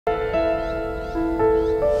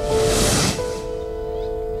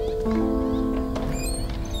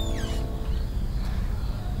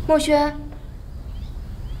墨轩，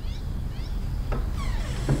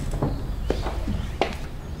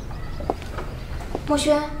墨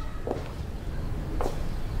轩，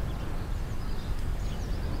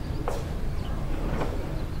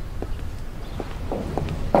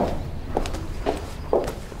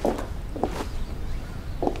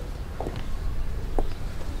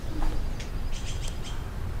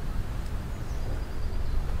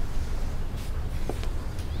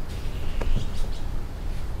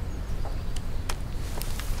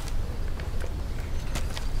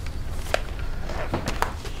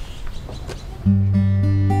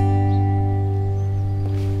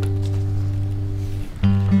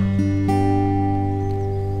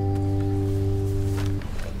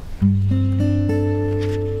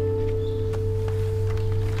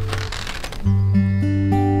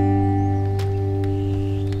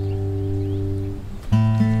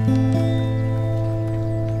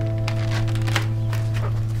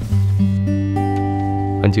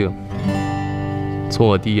安静。从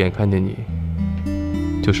我第一眼看见你，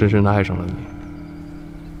就深深地爱上了你。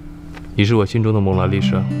你是我心中的蒙娜丽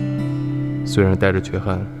莎，虽然带着缺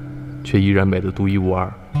憾，却依然美得独一无二。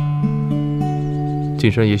今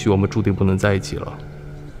生也许我们注定不能在一起了，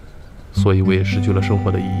所以我也失去了生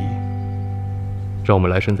活的意义。让我们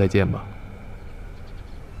来生再见吧。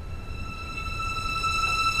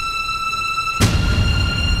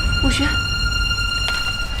墨轩。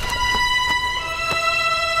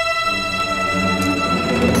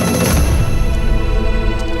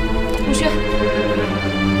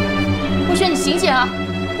 墨轩，你醒醒啊！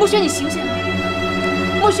墨轩，你醒醒啊！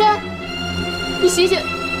墨轩，你醒醒！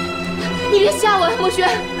你别吓我呀，墨轩！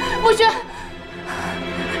墨轩，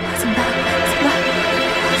怎么办？怎么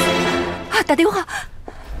办？啊！打电话！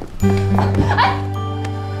哎！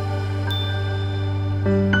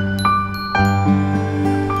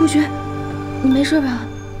墨轩，你没事吧？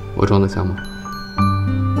我装得像吗？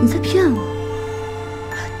你在骗我！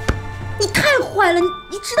你太坏了！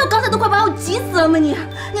你知道刚才都快把我急死了吗？你。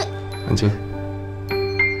 安静。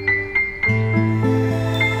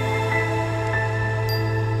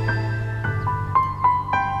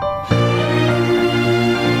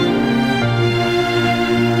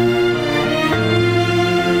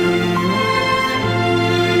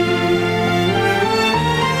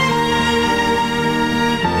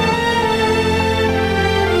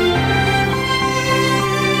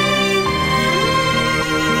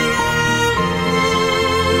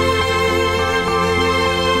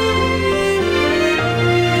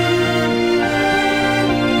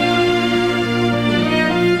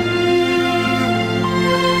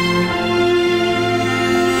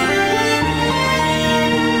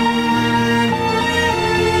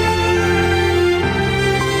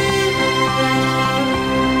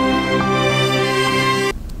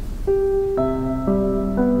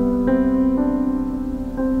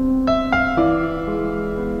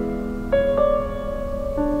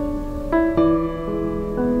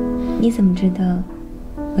你怎么知道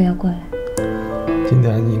我要过来？今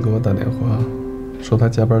天安妮给我打电话，说她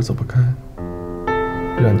加班走不开，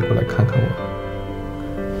让你过来看看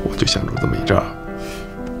我。我就想出这么一招，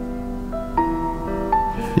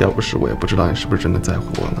要不是我也不知道你是不是真的在乎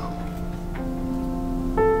我呢。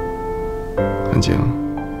安静，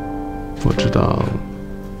我知道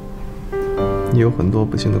你有很多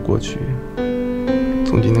不幸的过去，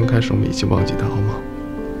从今天开始我们一起忘记它好吗？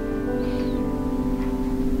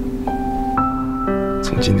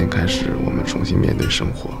 从今天开始，我们重新面对生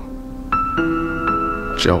活。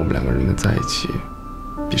只要我们两个人能在一起，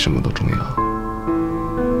比什么都重要。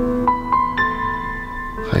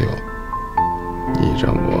还有，你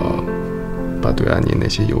让我把对安妮那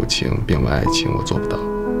些友情变为爱情，我做不到；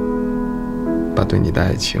把对你的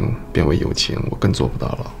爱情变为友情，我更做不到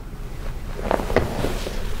了。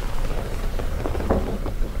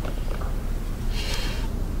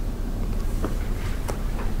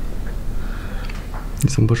你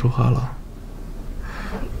怎么不说话了？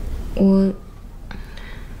我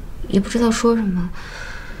也不知道说什么，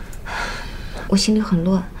我心里很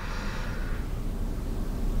乱。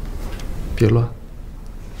别乱，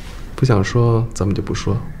不想说咱们就不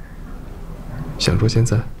说，想说现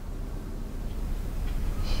在。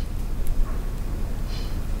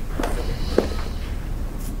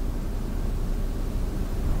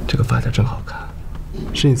这个发卡真好看，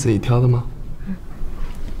是你自己挑的吗？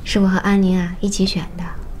 是我和安妮一起选的。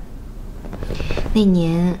那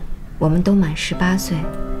年我们都满18岁，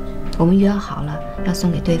我们约好了要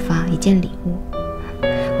送给对方一件礼物。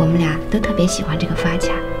我们俩都特别喜欢这个发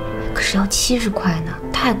卡，可是要70块呢，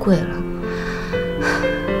太贵了。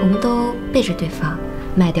我们都背着对方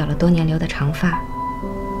卖掉了多年留的长发。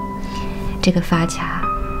这个发卡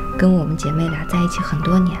跟我们姐妹俩在一起很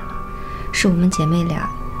多年了，是我们姐妹俩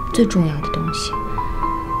最重要的东西。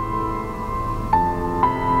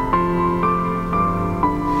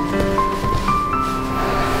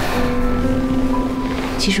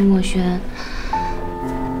其实墨轩，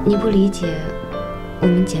你不理解我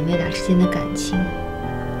们姐妹俩之间的感情。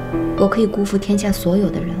我可以辜负天下所有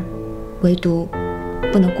的人，唯独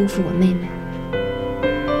不能辜负我妹妹。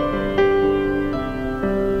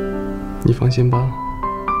你放心吧，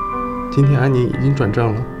今天安宁已经转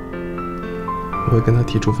正了，我会跟她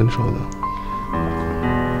提出分手的。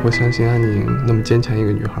我相信安宁那么坚强一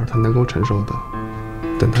个女孩，她能够承受的。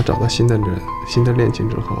等她找到新的人、新的恋情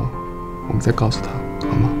之后，我们再告诉她，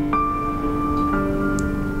好吗？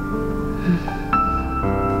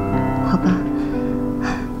好吧。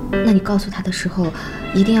那你告诉她的时候，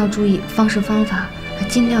一定要注意方式方法，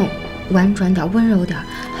尽量婉转点、温柔点，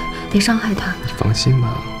别伤害她。你放心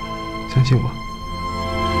吧，相信我。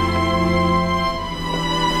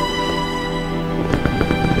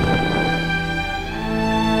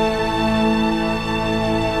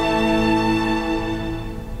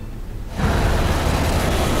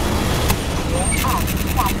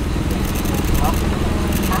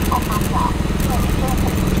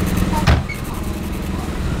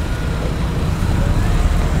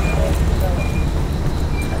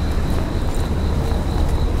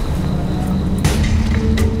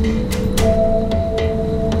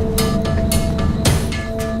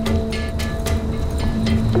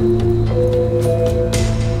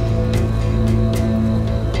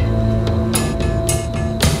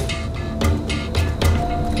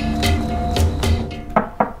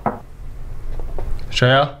谁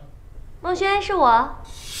呀？孟轩，是我。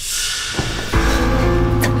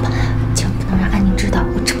怎么办？千万不能让安宁知道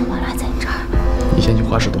我这么晚了还在这儿。你先去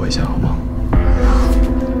画室躲一下，好吗？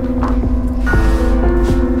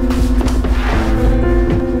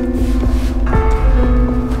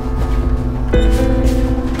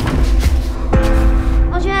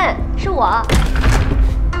孟轩，是我。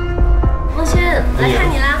孟轩，来看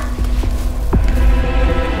你啦。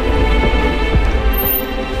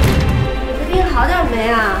好点没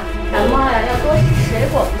啊？感冒了要多吃水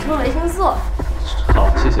果，补充维生素。好，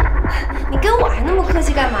谢谢。你跟我还那么客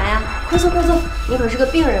气干嘛呀？快坐快坐，你可是个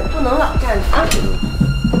病人，不能老站着啊。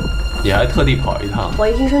你还特地跑一趟？我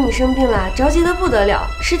一听说你生病了，着急得不得了。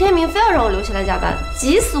石天明非要让我留下来加班，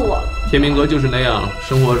急死我了。天明哥就是那样，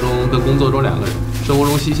生活中跟工作中两个人，生活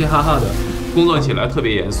中嘻嘻哈哈的，工作起来特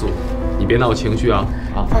别严肃。你别闹情绪啊！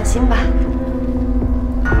啊，放心吧。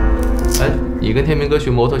哎，你跟天明哥学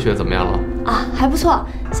摩托学怎么样了？啊，还不错。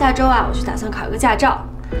下周啊，我就打算考一个驾照。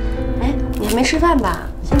哎，你还没吃饭吧？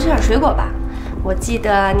先吃点水果吧。我记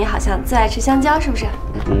得你好像最爱吃香蕉，是不是？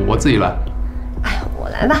我自己来。哎呀，我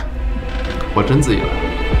来吧。我真自己来。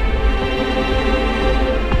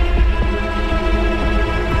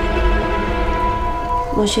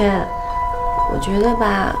墨轩，我觉得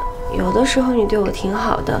吧，有的时候你对我挺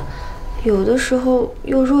好的，有的时候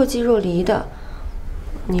又若即若离的。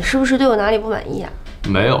你是不是对我哪里不满意啊？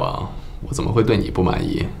没有啊，我怎么会对你不满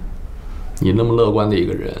意？你那么乐观的一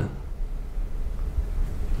个人，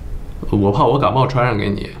我怕我感冒传染给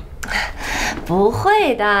你。不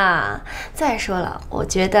会的。再说了，我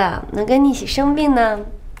觉得能跟你一起生病呢，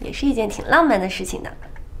也是一件挺浪漫的事情的。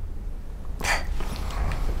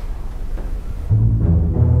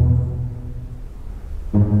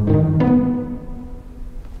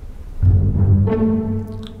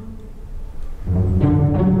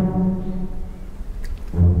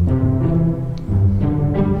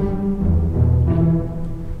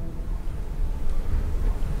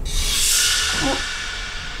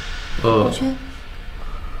孟轩，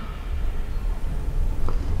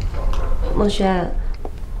孟轩，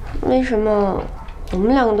为什么我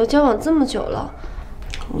们两个都交往这么久了，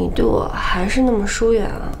你对我还是那么疏远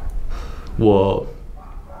啊？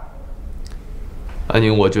安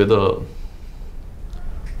宁，我觉得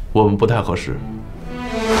我们不太合适。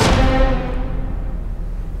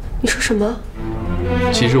你说什么？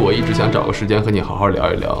其实我一直想找个时间和你好好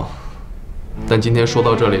聊一聊，但今天说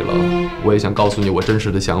到这里了，我也想告诉你我真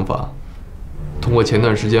实的想法。通过前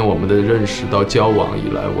段时间我们的认识到交往以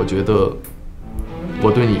来，我觉得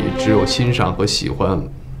我对你只有欣赏和喜欢，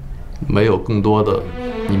没有更多的，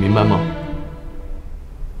你明白吗？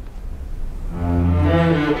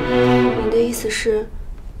你的意思是，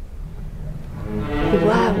你不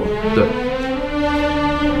爱我？对，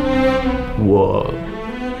我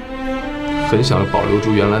很想保留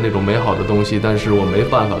住原来那种美好的东西，但是我没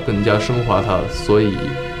办法更加升华它，所以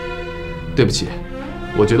对不起，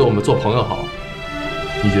我觉得我们做朋友好，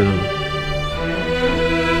你觉得呢？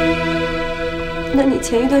那你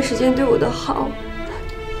前一段时间对我的好，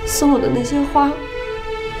送我的那些花，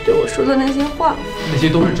对我说的那些话，那些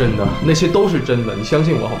都是真的，那些都是真的，你相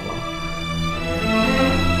信我好吗？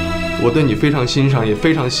我对你非常欣赏，也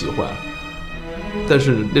非常喜欢，但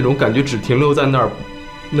是那种感觉只停留在那儿，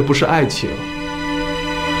那不是爱情，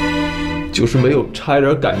就是没有差一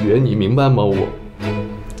点感觉，你明白吗？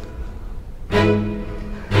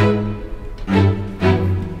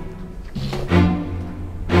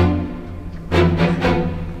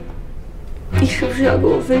你是不是要跟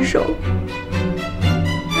我分手？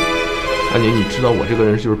安宁，你知道我这个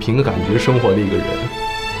人就是凭个感觉生活的一个人，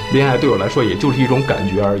恋爱对我来说也就是一种感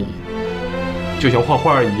觉而已，就像画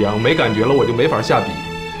画一样，没感觉了我就没法下笔。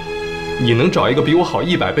你能找一个比我好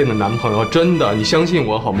100倍的男朋友，真的，你相信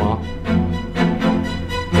我好吗？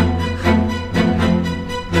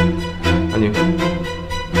安宁，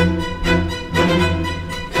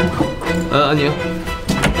安宁。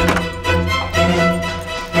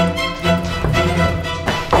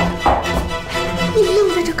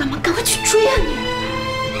追啊你！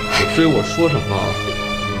我追我说什么？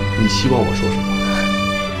你希望我说什么？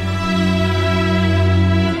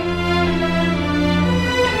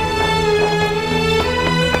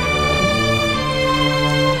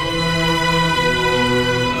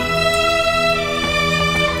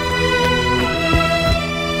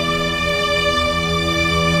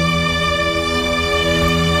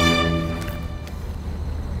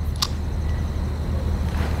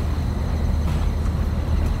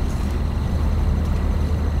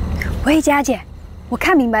喂，佳姐，我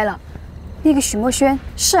看明白了，那个许墨轩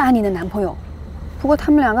是安宁的男朋友，不过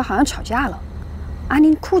他们两个好像吵架了，安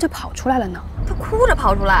宁哭着跑出来了呢。他哭着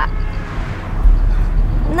跑出来？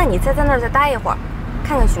那你再在那儿再待一会儿，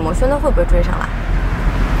看看许墨轩他会不会追上来。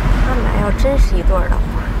他们俩要真是一对儿的话，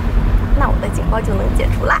那我的警报就能解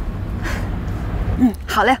除啦。嗯，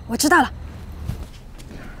好嘞，我知道了。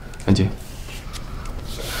安静。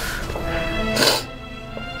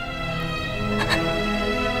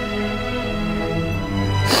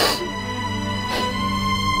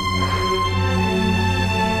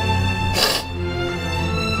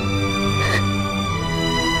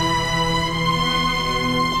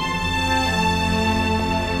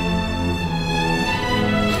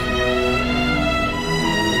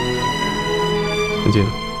安静，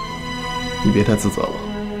你别太自责了，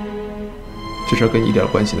这事儿跟你一点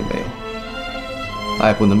关系都没有。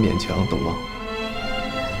爱不能勉强，懂吗？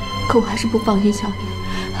可我还是不放心小叶，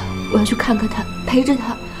我要去看看他，陪着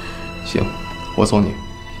他。行，我送你。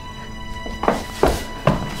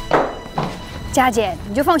佳姐，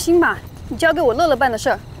你就放心吧，你交给我乐乐办的事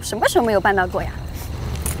儿，什么时候没有办到过呀？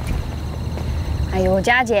哎呦，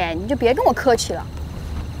佳姐，你就别跟我客气了，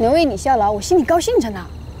能为你效劳，我心里高兴着呢。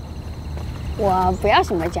我不要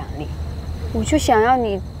什么奖励，我就想要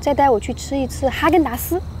你再带我去吃一次哈根达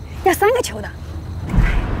斯，要3个球的。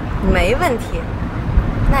没问题，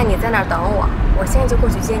那你在那儿等我，我现在就过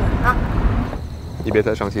去接你啊。你别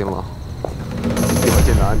太伤心了，一会儿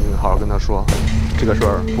见到安宁，好好跟她说，这个事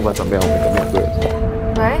儿不管怎么样，我会面对的。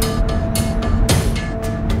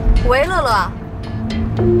喂，乐乐，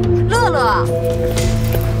乐乐。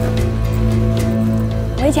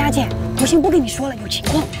喂，佳姐，我先不跟你说了，有情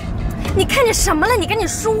况。你看见什么了？你赶紧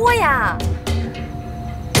说呀！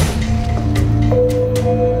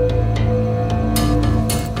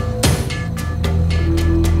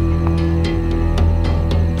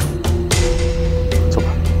走吧。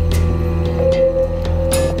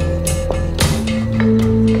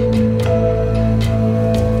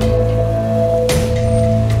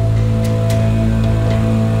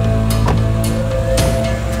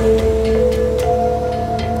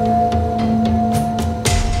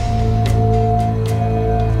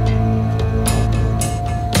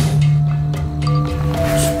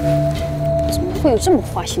会有这么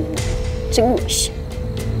花心的男人，真恶心。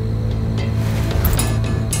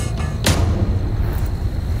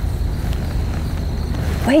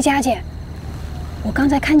喂，佳姐，我刚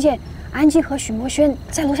才看见安静和许墨轩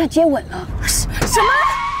在楼下接吻了。什么？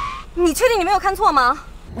你确定你没有看错吗？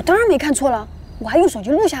我当然没看错了，我还用手机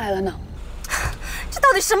录下来了呢。这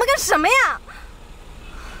到底什么跟什么呀？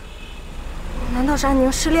难道是安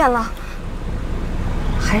宁失恋了？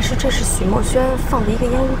还是这是许墨轩放的一个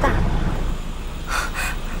烟雾弹？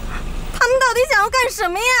他们到底想要干什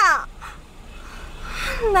么呀？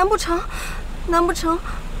难不成，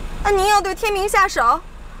安宁要对天明下手？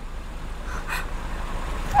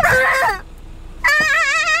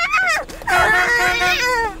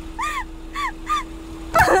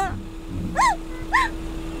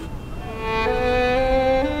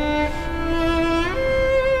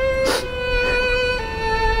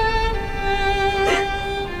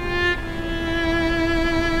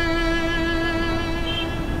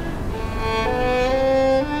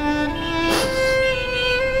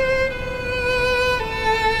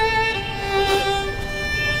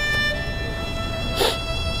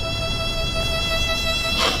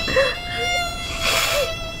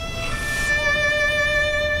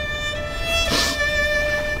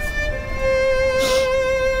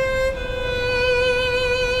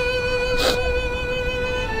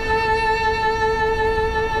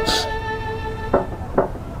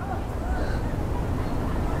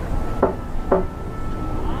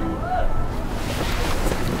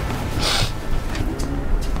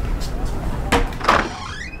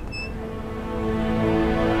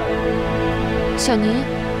小宁，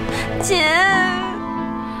姐，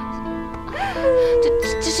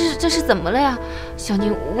这是怎么了呀？小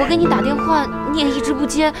宁，我给你打电话，你也一直不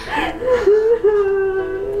接。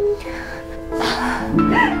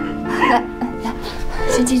来，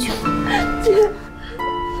先进去。姐，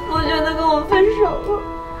我觉得跟我分手了。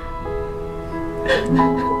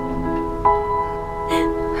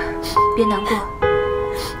别难过，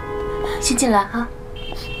先进来啊。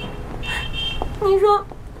你说，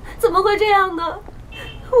怎么会这样呢？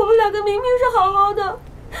我们两个明明是好好的，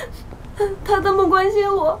他那么关心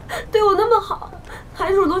我，对我那么好，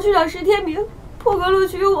还主动去找石天明破格录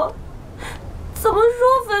取我，怎么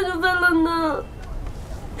说分就分了呢？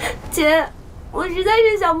姐，我实在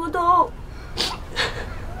是想不通。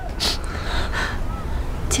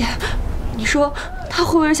姐，你说他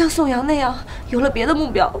会不会像宋阳那样有了别的目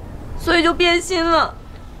标，所以就变心了？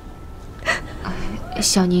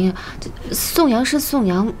小宁，宋阳是宋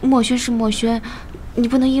阳，墨轩是墨轩，你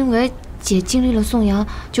不能因为姐经历了宋阳，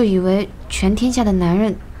就以为全天下的男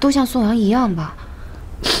人都像宋阳一样吧？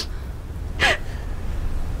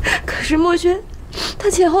可是墨轩，他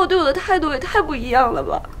前后对我的态度也太不一样了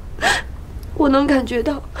吧？我能感觉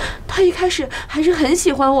到，他一开始还是很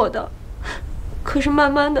喜欢我的，可是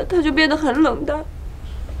慢慢的他就变得很冷淡。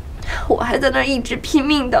我还在那儿一直拼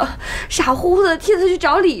命的、傻乎乎的替他去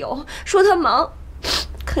找理由，说他忙，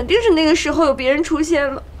肯定是那个时候有别人出现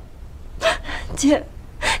了。姐，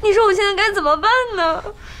你说我现在该怎么办呢？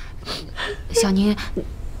小宁，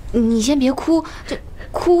你先别哭，这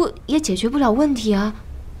哭也解决不了问题啊。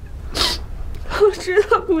我知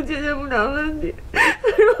道哭解决不了问题，可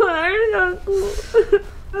是我还是想哭。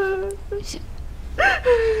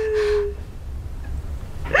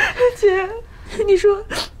姐，你说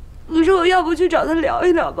我要不去找他聊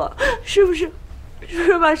一聊吧？是不是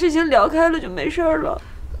把事情聊开了就没事了？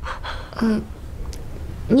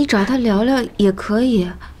你找他聊聊也可以。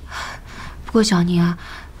不过小宁啊，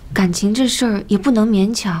感情这事儿也不能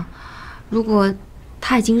勉强。如果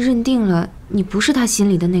他已经认定了你不是他心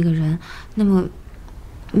里的那个人，那么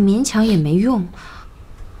勉强也没用。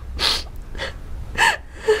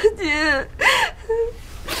姐，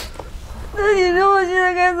那你说我现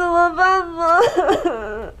在该怎么办吗？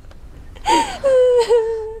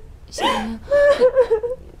小宁，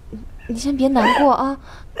你先别难过啊。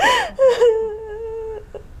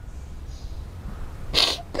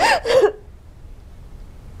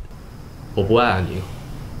我不爱安宁，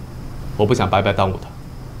我不想白白耽误她，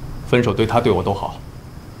分手对她对我都好。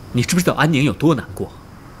你知不知道安宁有多难过？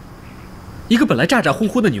一个本来咋咋呼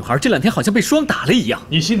呼的女孩，这2天好像被霜打了一样。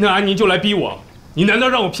你心疼安宁就来逼我，你难道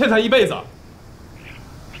让我骗她一辈子？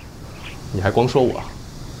你还光说我，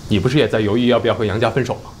你不是也在犹豫要不要和杨家分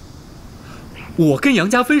手吗？我跟杨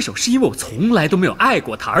家分手是因为我从来都没有爱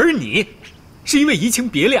过她，而你，是因为移情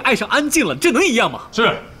别恋爱上安静了，这能一样吗？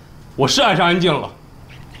是，我是爱上安静了。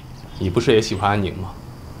你不是也喜欢安宁吗？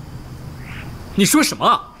你说什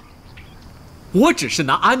么？我只是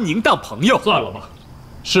拿安宁当朋友。算了吧。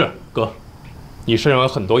是哥，你身上有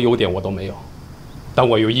很多优点我都没有，但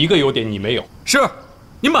我有一个优点你没有。是，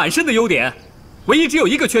你满身的优点，唯一只有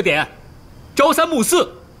一个缺点，朝三暮四。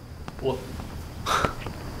我。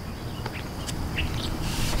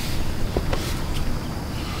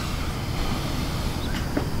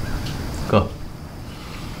哥，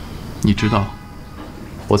你知道，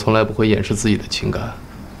我从来不会掩饰自己的情感，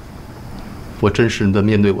我真实的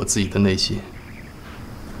面对我自己的内心。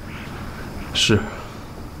是，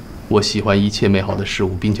我喜欢一切美好的事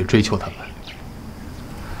物，并且追求它们。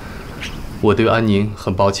我对安宁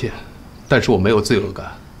很抱歉，但是我没有罪恶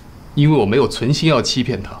感，因为我没有存心要欺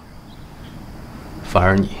骗她。反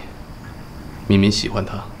而你，明明喜欢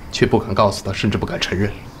她，却不敢告诉她，甚至不敢承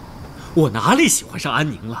认。我哪里喜欢上安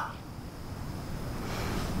宁了？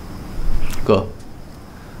哥，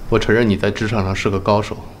我承认你在职场上是个高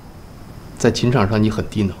手，在情场上你很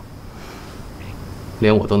低能，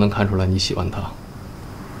连我都能看出来你喜欢他。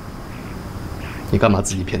你干嘛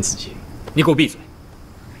自己骗自己？你给我闭嘴！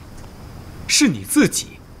是你自己，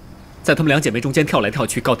在她们2姐妹中间跳来跳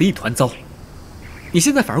去，搞得一团糟。你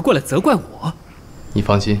现在反而过来责怪我？你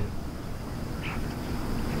放心，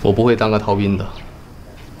我不会当个逃兵的，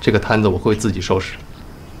这个摊子我会自己收拾。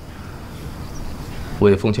我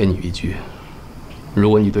也奉劝你一句，如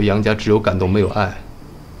果你对杨家只有感动没有爱，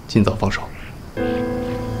尽早放手。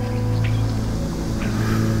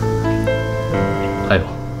还有，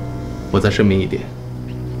我再声明一点，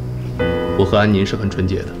我和安宁是很纯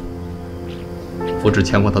洁的，我只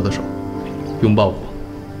牵过她的手，拥抱过，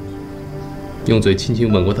用嘴轻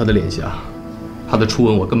轻吻过她的脸颊，她的初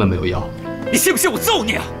吻我根本没有要。你信不信我揍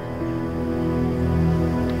你啊？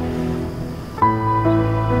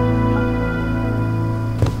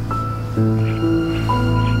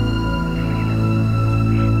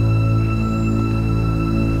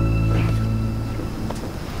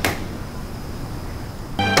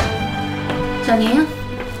小宁，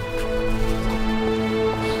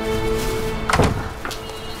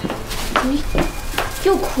你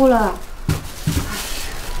又哭了。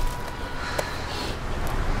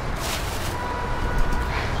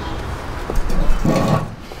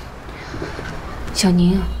小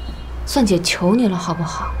宁，算姐求你了，好不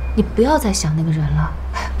好？你不要再想那个人了。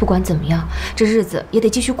不管怎么样，这日子也得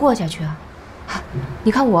继续过下去啊。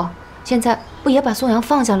你看我现在不也把宋阳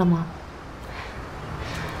放下了吗？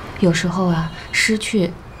有时候啊，失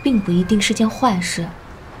去并不一定是件坏事，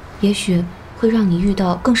也许会让你遇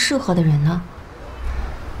到更适合的人呢。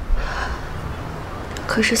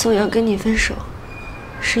可是宋阳跟你分手，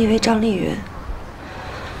是因为张丽媛，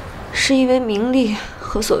是因为名利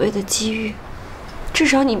和所谓的机遇。至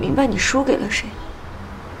少你明白你输给了谁。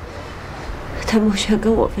但墨轩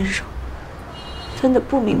跟我分手，分得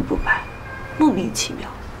不明不白，莫名其妙。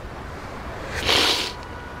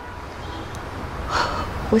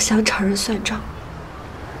我想找人算账，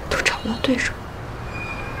都找不到对手。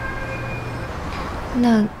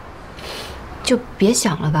那就别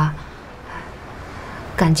想了吧。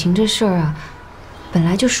感情这事儿啊，本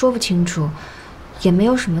来就说不清楚，也没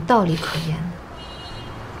有什么道理可言。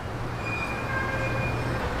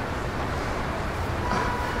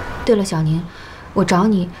对了，小宁，我找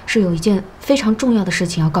你是有一件非常重要的事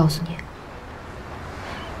情要告诉你。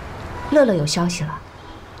乐乐有消息了。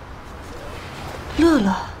乐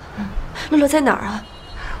乐，乐乐在哪儿啊？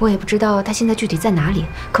我也不知道他现在具体在哪里，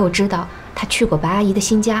可我知道他去过白阿姨的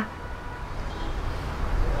新家。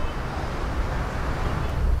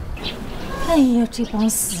哎呀，这帮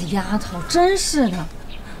死丫头，真是的，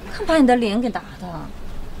看把你的脸给打的。哎呀，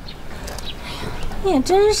你也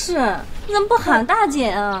真是，你怎么不喊大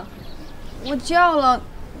姐啊？我叫了，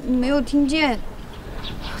你没有听见。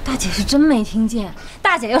大姐是真没听见，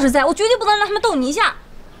大姐要是在，我绝对不能让他们逗你一下。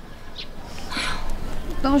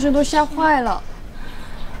当时都吓坏了。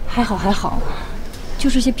还好还好，就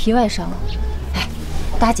是些皮外伤。哎，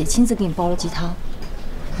大姐亲自给你煲了鸡汤，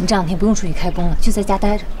你这2天不用出去开工了，就在家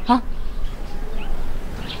待着啊。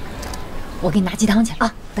我给你拿鸡汤去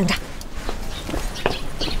啊，等着。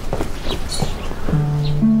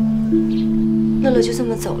乐乐就这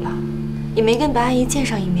么走了，也没跟白阿姨见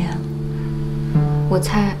上一面。我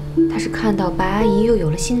猜他是看到白阿姨又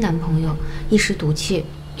有了新男朋友，一时赌气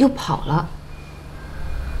又跑了。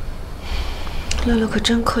乐乐可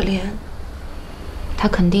真可怜，他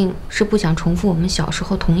肯定是不想重复我们小时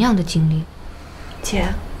候同样的经历。姐，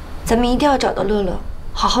咱们一定要找到乐乐，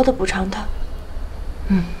好好的补偿他。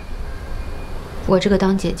我这个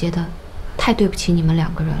当姐姐的，太对不起你们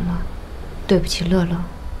2个人了，对不起乐乐，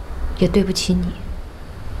也对不起你。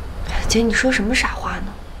姐，你说什么傻话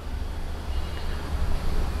呢？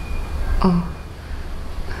哦，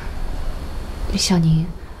小宁，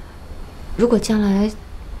如果将来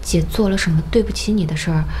姐做了什么对不起你的事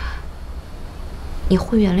儿，你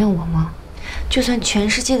会原谅我吗？就算全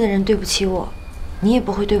世界的人对不起我，你也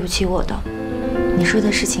不会对不起我的。你说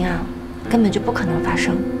的事情啊，根本就不可能发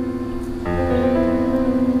生。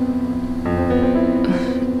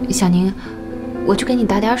小宁，我去给你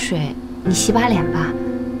打点水，你洗把脸吧。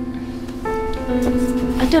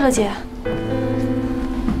啊，对了，姐，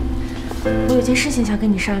我有件事情想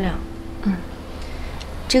跟你商量。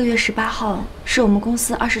这个月18号是我们公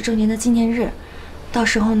司20周年的纪念日，到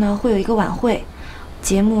时候呢会有一个晚会，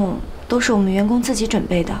节目都是我们员工自己准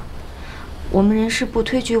备的。我们人事部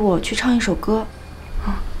推举我去唱一首歌。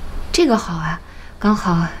这个好啊，刚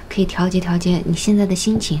好可以调节调节你现在的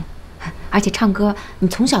心情，而且唱歌你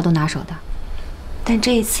从小都拿手的。但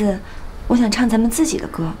这一次，我想唱咱们自己的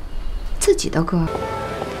歌。自己的歌？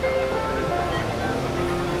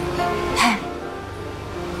嗨，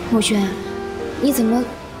墨轩，你怎么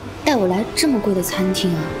带我来这么贵的餐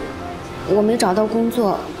厅啊？我没找到工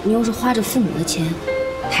作，你又是花着父母的钱，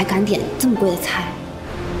还敢点这么贵的菜？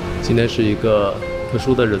今天是一个特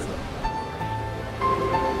殊的日子。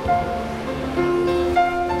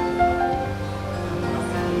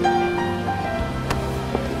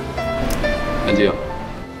安静。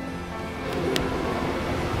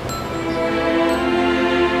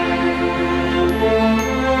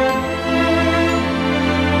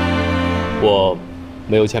我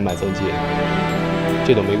没有钱买钻戒，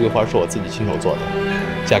这朵玫瑰花是我自己亲手做的，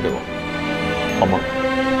嫁给我，好吗？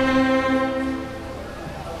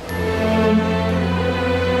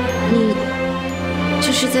你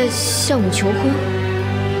这是在向我求婚？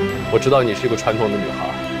我知道你是一个传统的女孩，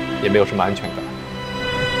也没有什么安全感。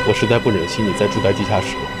我实在不忍心你再住在地下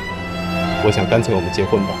室了，我想干脆我们结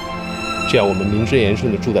婚吧，这样我们名正言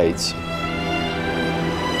顺的住在一起。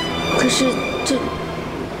可是这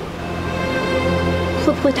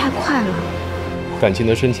会不会太快了？感情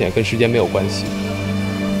的深浅跟时间没有关系。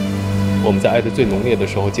我们在爱的最浓烈的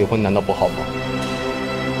时候结婚，难道不好吗？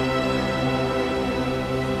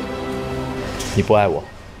你不爱我，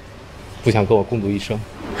不想跟我共度一生？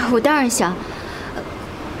我当然想，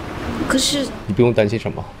可是你不用担心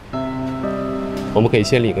什么。我们可以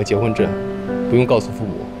先领个结婚证，不用告诉父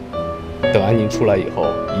母。等安宁出来以后，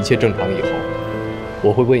一切正常以后，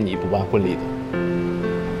我会为你补办婚礼的。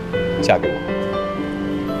嫁给我，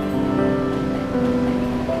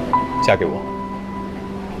嫁给我。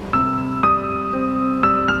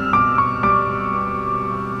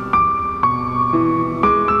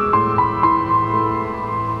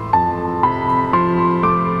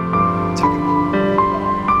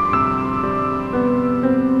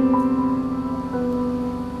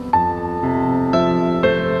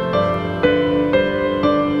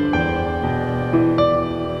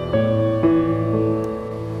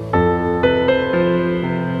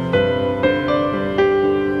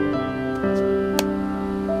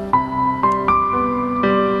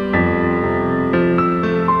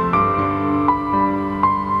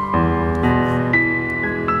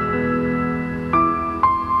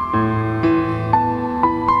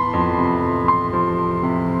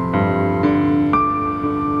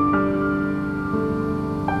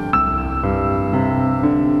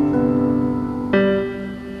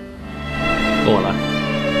跟我来。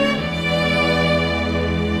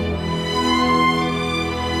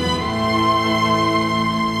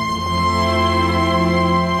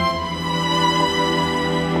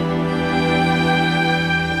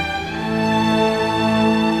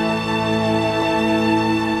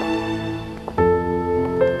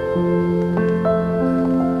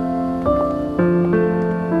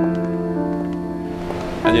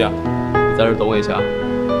安静，你在这儿等我一下，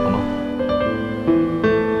好吗？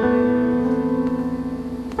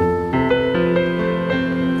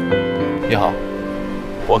你好，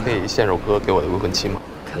我可以献首歌给我的未婚妻吗？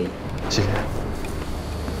可以。谢谢。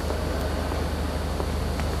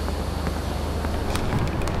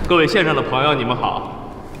各位线上的朋友，你们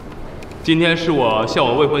好。今天是我向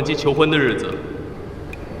我未婚妻求婚的日子，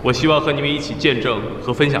我希望和你们一起见证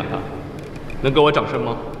和分享它，能给我掌声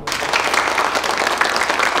吗？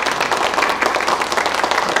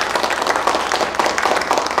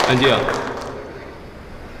安静，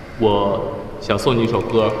我想送你一首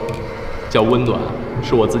歌，叫《温暖》，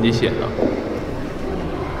是我自己写的。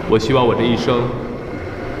我希望我这一生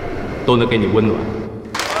都能给你温暖。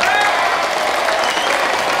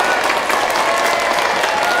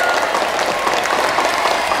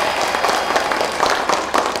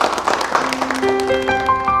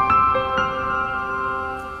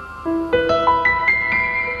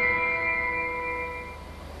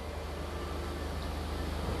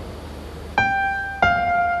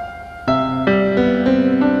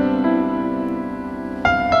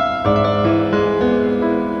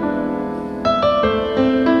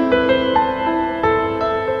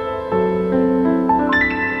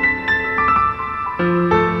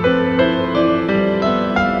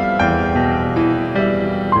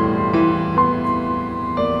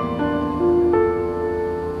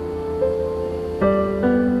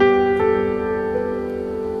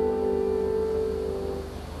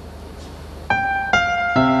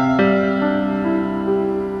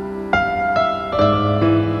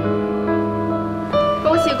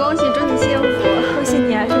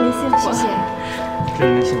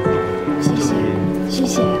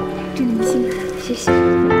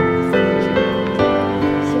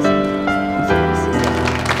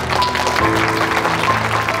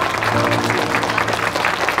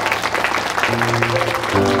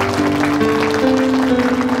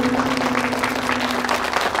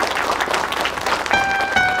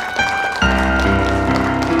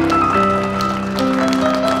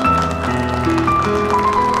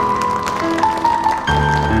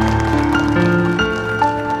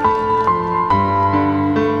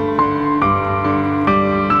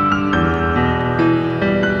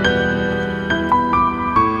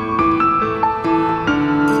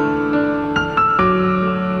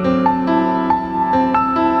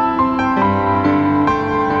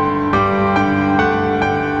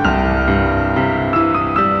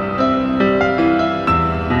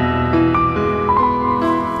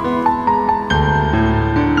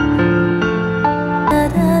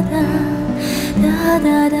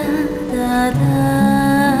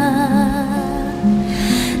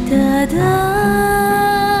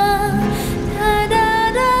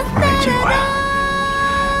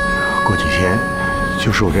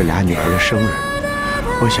就是我这俩女儿的生日，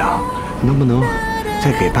我想能不能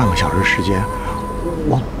再给半个小时时间，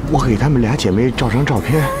我给她们俩姐妹照张照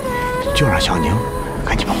片，就让小宁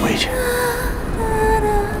跟你们回去。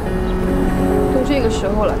这个时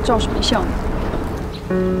候了，照什么相？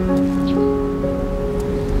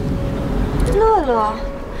乐乐，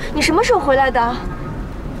你什么时候回来的？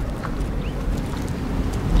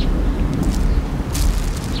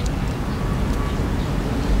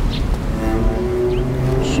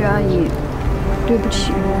徐阿姨，对不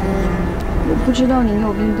起，我不知道您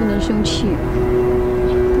有病不能生气，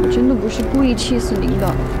我真的不是故意气死您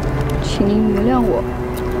的，请您原谅我。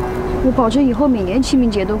我保证以后每年清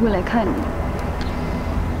明节都会来看你。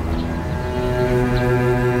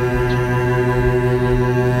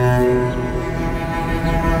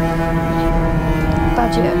大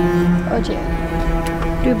姐、二姐，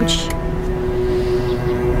对不起。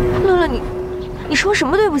乐乐，你说什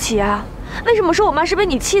么对不起啊？为什么说我妈是被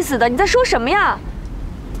你气死的？你在说什么呀？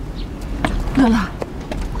乐乐，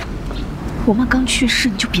我妈刚去世，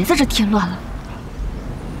你就别在这添乱了。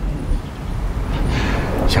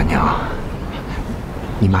小娘，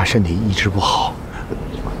你妈身体一直不好，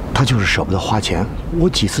她就是舍不得花钱。我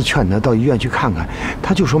几次劝她到医院去看看，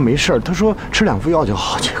她就说没事儿，她说吃2副药就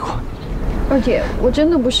好。结果，二姐，我真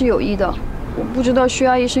的不是有意的，我不知道徐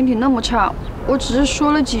阿姨身体那么差，我只是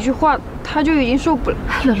说了几句话，她就已经受不了。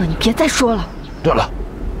乐乐，你别再说了。对了，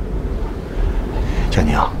小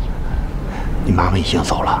娘，你妈妈已经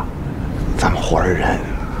走了，咱们活着人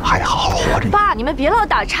还得好好活着。爸，你们别老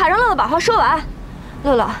打岔，让乐乐把话说完。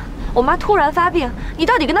乐乐，我妈突然发病，你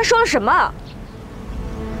到底跟她说了什么？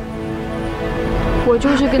我就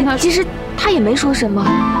是跟她，其实她也没说什么，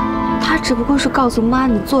她只不过是告诉妈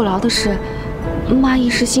你坐牢的事，妈一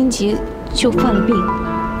时心急就犯了病。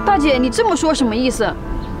大姐，你这么说什么意思？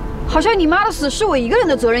好像你妈的死是我一个人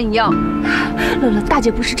的责任一样。乐乐，大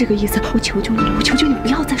姐不是这个意思，我求求你了，我求求你不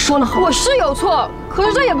要再说了好吗？我是有错，可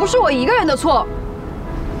是这也不是我一个人的错。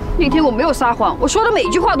那天我没有撒谎，我说的每一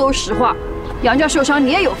句话都是实话。杨家受伤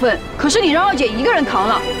你也有份，可是你让二姐一个人扛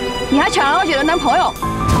了，你还抢了二姐的男朋友。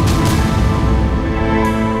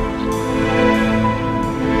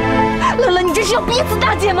乐乐，你这是要逼死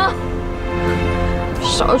大姐吗？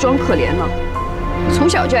少装可怜了，你从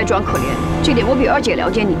小就爱装可怜，这点我比二姐了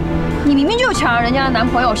解你。你明明就抢了人家的男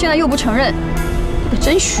朋友，现在又不承认，你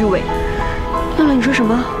真虚伪。乐乐，你说什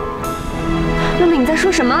么？乐乐，你在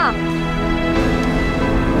说什么？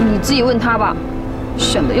你自己问他吧，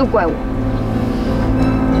省得又怪我。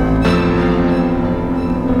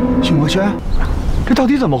许墨轩，这到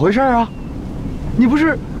底怎么回事啊？你不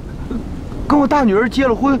是跟我大女儿结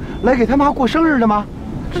了婚，来给他妈过生日的吗？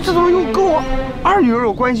这怎么又跟我二女儿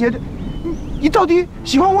有关系？你到底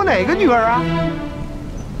喜欢我哪个女儿啊？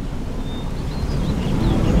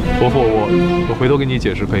伯父，我回头给你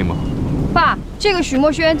解释可以吗？爸，这个许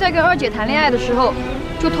墨轩在跟二姐谈恋爱的时候，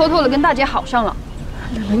就偷偷的跟大姐好上了。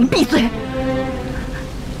乐乐，你闭嘴！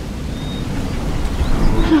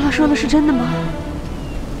乐乐说的是真的吗？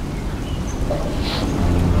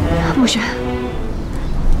墨轩，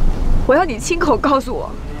我要你亲口告诉我，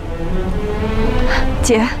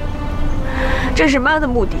姐，这是妈的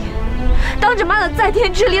目的，当着妈的在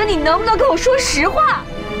天之灵，你能不能跟我说实话？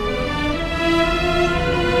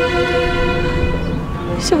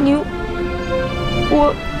小宁，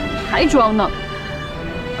我还装呢。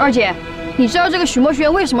二姐，你知道这个许墨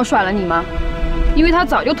轩为什么甩了你吗？因为他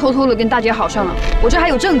早就偷偷的跟大姐好上了，我这还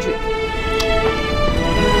有证据。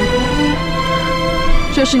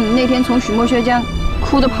这是你那天从许墨轩家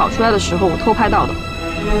哭着跑出来的时候，我偷拍到的。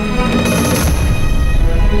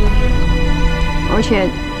而且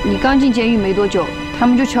你刚进监狱没多久，他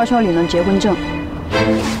们就悄悄领了结婚证。哎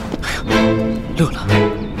呀，乐乐，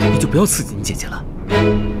你就不要刺激你姐姐了。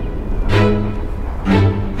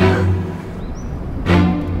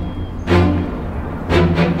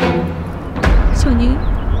小宁，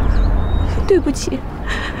对不起，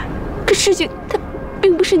这事情它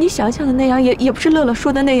并不是你想象的那样，也不是乐乐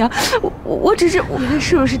说的那样。我只是，你们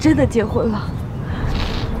是不是真的结婚了？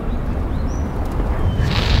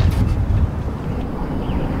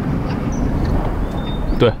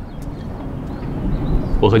对，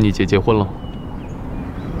我和你姐结婚了。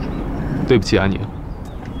对不起啊，宁，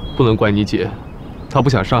不能怪你姐，她不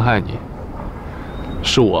想伤害你。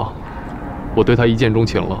是我对她一见钟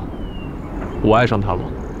情了，我爱上她了。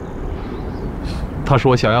她是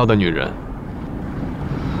我想要的女人，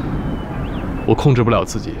我控制不了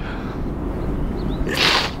自己。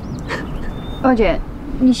二姐，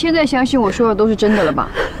你现在相信我说的都是真的了吧？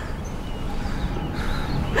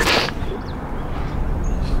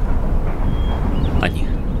安宁，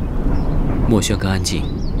墨轩跟安静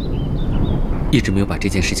一直没有把这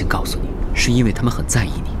件事情告诉你，是因为他们很在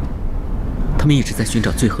意你，他们一直在寻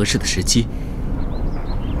找最合适的时机，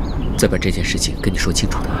再把这件事情跟你说清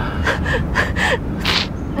楚的。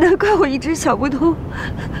难怪我一直想不通，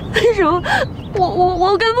为什么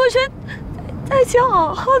我跟墨轩在一起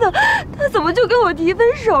好好的，他怎么就跟我提分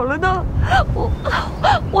手了呢？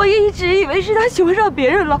我也一直以为是他喜欢上别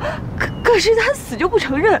人了，可是他死就不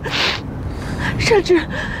承认，甚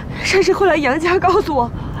至后来杨家告诉我，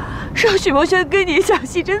让许墨轩跟你想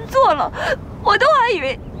戏真做了，我都还以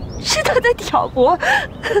为是他在挑拨。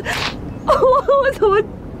我怎么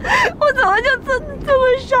就这么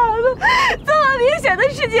傻了？这么明显的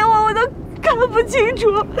事情我都看不清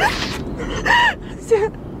楚。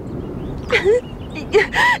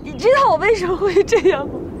你知道我为什么会这样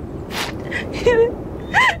吗？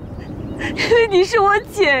因为你是我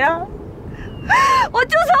姐呀，我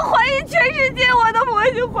就算怀疑全世界，我都不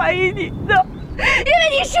会去怀疑你的，因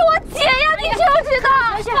为你是我姐呀，你知不知道？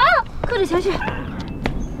啊，克制情绪。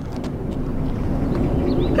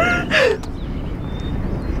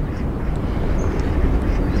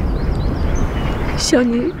小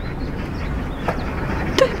宁，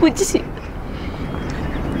对不起。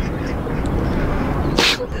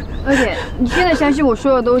而且你现在相信我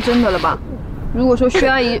说的都是真的了吧？如果说薛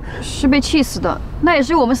阿姨是被气死的，那也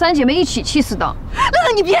是我们3姐妹一起气死的。乐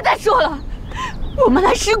乐，你别再说了，我们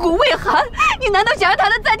还尸骨未寒，你难道想让她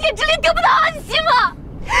的在天之灵得不到安息吗？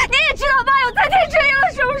你也知道妈有在天之灵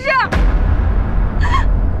了，是不是？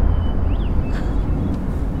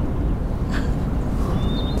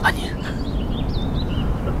安妮，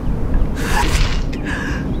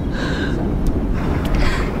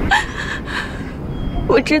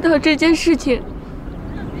我知道这件事情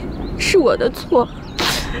是我的错，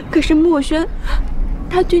可是墨轩，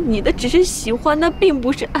他对你的只是喜欢，那并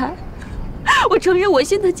不是爱。我承认我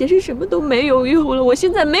现在解释什么都没有用了，我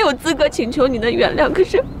现在没有资格请求你的原谅。可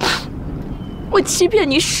是我欺骗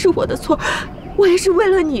你是我的错，我也是为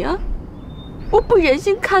了你啊！我不忍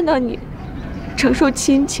心看到你承受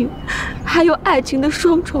亲情还有爱情的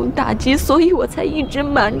双重打击，所以我才一直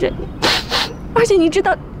瞒着你。而且你知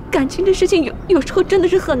道，感情这事情有时候真的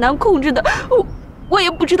是很难控制的，我也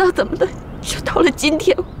不知道怎么的，就到了今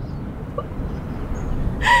天。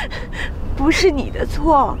不是你的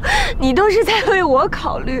错，你都是在为我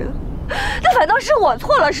考虑，那反倒是我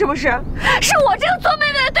错了，是不是？是我这个做妹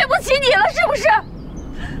妹的对不起你了，是不是？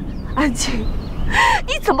安晴，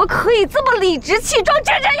你怎么可以这么理直气壮、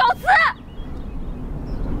振振有词？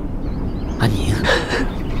安宁，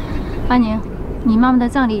安宁，你妈妈的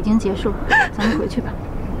葬礼已经结束，咱们回去吧。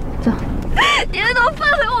走。你们都放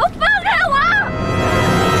开我！放开我！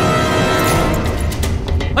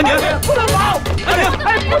安宁，不能跑！安宁，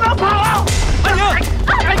哎，不能跑！安宁，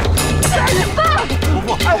放！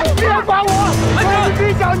伯父，哎，别管我！我要追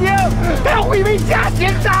小宁，她会为家庭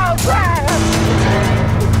伤害。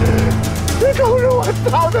这都是我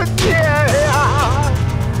造的孽呀！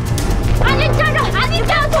安宁，站着！安宁，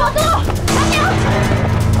站住！安宁！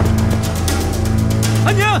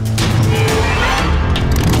安宁！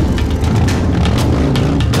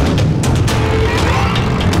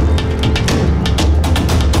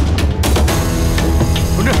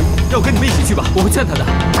同志，让我跟你们一起去吧，我会劝他的。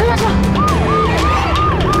快上车！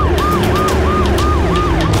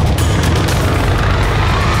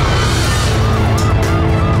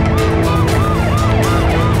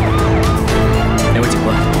两位警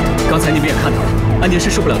官，刚才你们也看到了，安宁是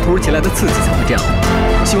受不了突如其来的刺激才会这样，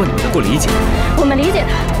希望你们能够理解。我们理解他，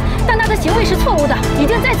但他的行为是错误的，已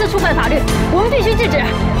经再次触犯法律，我们必须制止。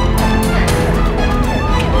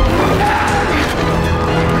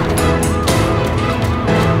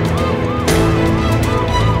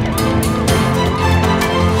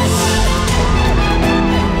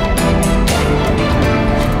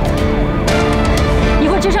一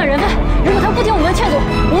会儿肢上人犯，如果他不听我们的劝阻，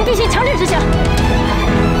我们必须强制执行。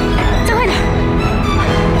再快点！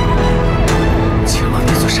千万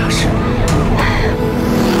别做傻事。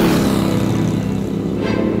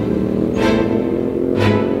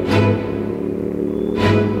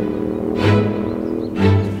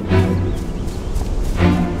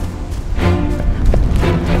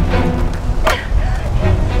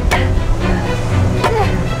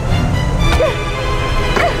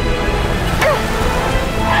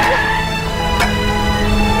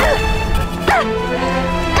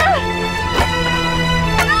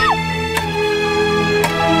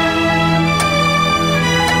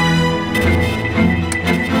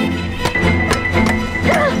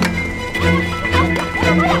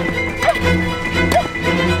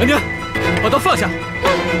安宁，把刀放下！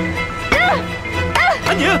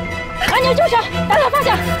安宁，安宁，住手！把他放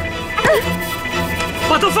下！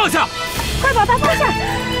把刀放下！快把她放下！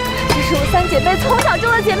这是我3姐妹从小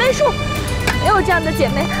种的姐妹树，没有这样的姐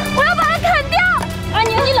妹，我要把它砍掉！安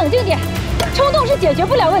宁，你冷静点，冲动是解决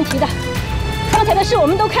不了问题的。刚才的事我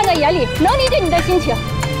们都看在眼里，能理解你的心情。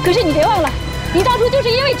可是你别忘了，你当初就是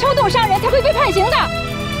因为冲动伤人才会被判刑的。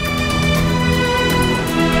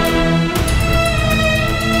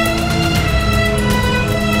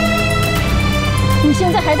你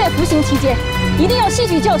现在还在服刑期间，一定要吸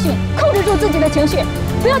取教训，控制住自己的情绪，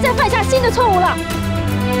不要再犯下新的错误了。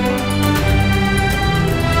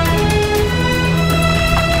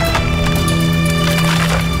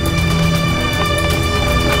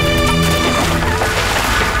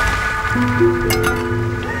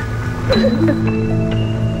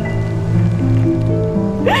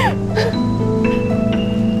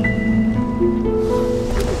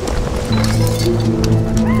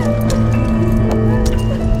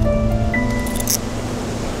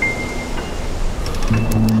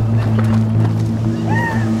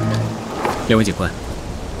 两位警官，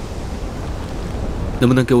能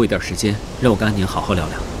不能给我一点时间，让我跟安宁好好聊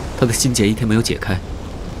聊？她的心结一天没有解开，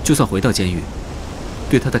就算回到监狱，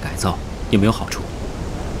对她的改造也没有好处。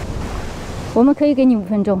我们可以给你5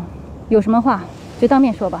分钟，有什么话就当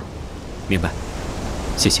面说吧。明白，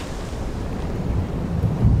谢谢。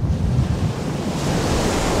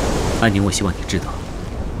安宁，我希望你知道，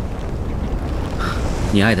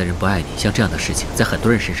你爱的人不爱你，像这样的事情在很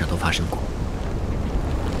多人身上都发生过。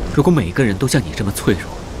 如果每一个人都像你这么脆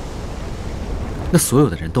弱，那所有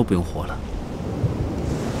的人都不用活了。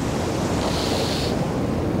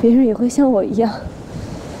别人也会像我一样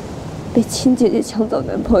被亲姐姐抢走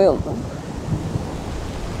男朋友吗？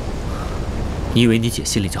你以为你姐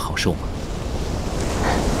心里就好受吗？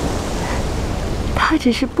她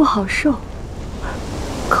只是不好受，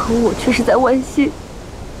可我却是在惋惜。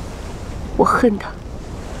我恨她，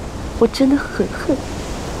我真的很恨。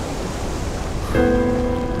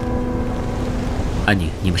 安宁，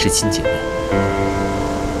你们是亲姐妹，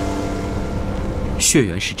血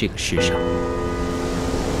缘是这个世上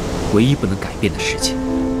唯一不能改变的事情。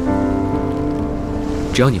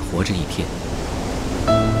只要你活着一天，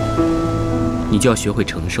你就要学会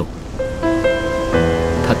承受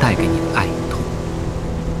它带给你的爱与痛。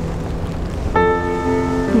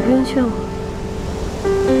你不用劝我，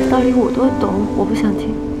道理我都懂，我不想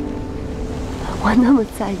听。我那么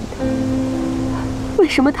在意他。 为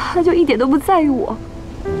什么他就一点都不在意我？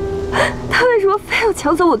他为什么非要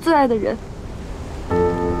抢走我最爱的人？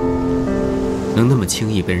能那么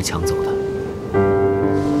轻易被人抢走的，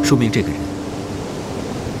说明这个人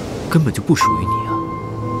根本就不属于你啊！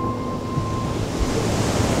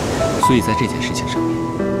所以在这件事情上面，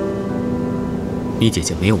你姐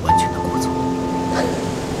姐没有完全的过错。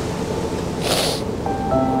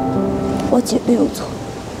我姐没有错，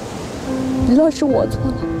难道是我错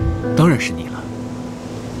了？当然是你了。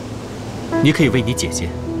 你可以为你姐姐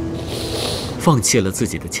放弃了自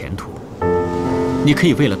己的前途，你可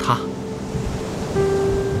以为了她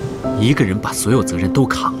一个人把所有责任都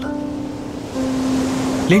扛了，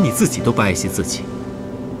连你自己都不爱惜自己，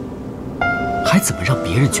还怎么让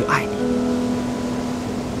别人去爱你？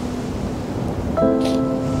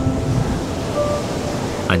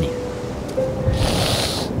安宁，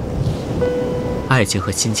爱情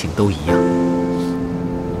和亲情都一样，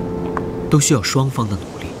都需要双方的努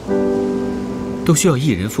力。 都需要一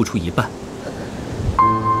人付出一半。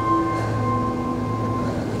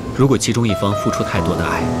如果其中一方付出太多的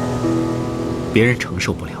爱，别人承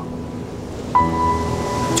受不了，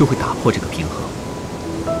就会打破这个平衡。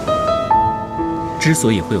之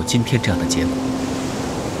所以会有今天这样的结果，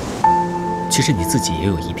其实你自己也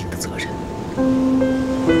有一定的责任，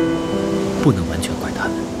不能完全怪他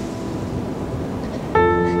们。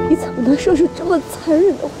你怎么能说出这么残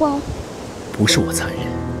忍的话？不是我残忍。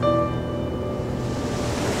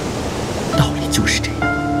 就是这样。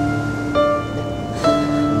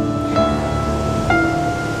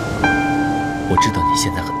我知道你现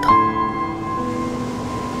在很疼，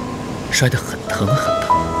摔得很疼很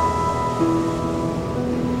疼，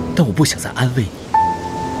但我不想再安慰你。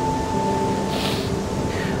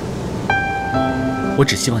我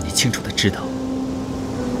只希望你清楚地知道，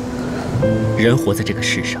人活在这个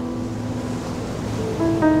世上，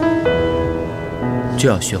就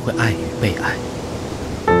要学会爱与被爱。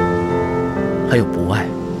 还有不爱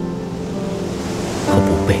和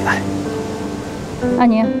不被爱。安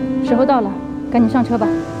宁，时候到了，赶紧上车吧，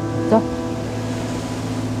走。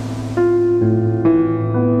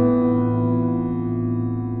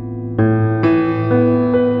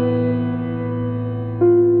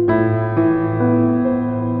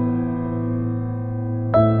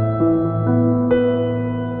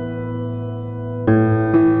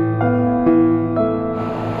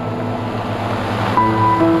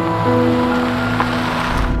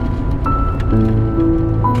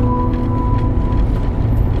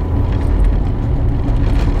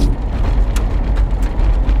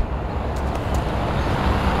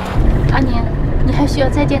需要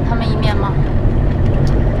再见他们一面吗？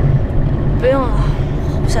不用了，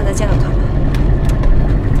我不想再见到他们。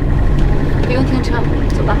不用停车，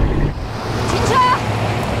走吧。停车！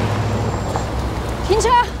停车！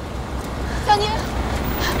小宁，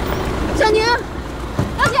小宁，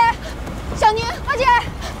老姐，小宁，老姐，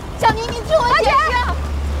小宁，你听我解释。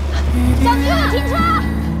小宁，停车！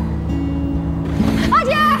老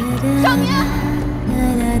姐，小宁。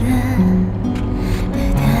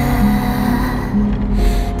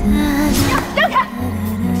让开！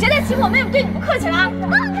谁在欺负我妹妹对你不客气了啊？放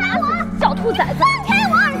开我！小兔崽子！放开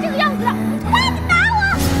我！这个样子！快点打我！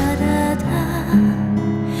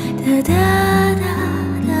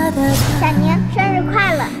小宁，生日快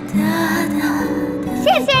乐！谢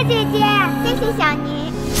谢姐姐，谢谢小宁。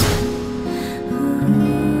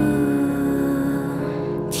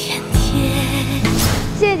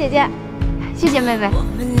谢谢姐姐，谢谢妹妹。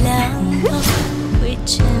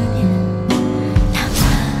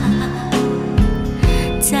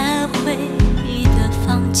在回忆的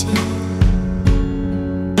房间，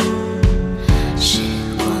时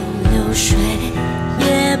光流水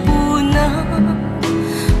也不能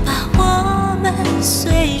把我们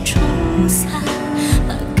随冲散，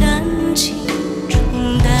把感情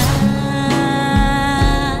冲淡。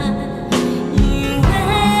因为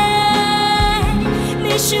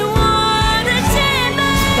你是我的姐妹。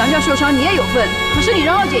杨家受伤你也有份，可是你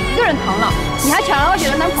让二姐一个人扛了，你还抢了二姐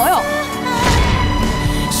的男朋友。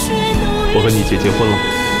我和你姐结婚了，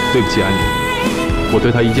对不起安妮，我对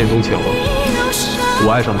她一见钟情了，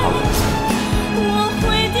我爱上她了。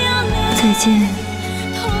再见，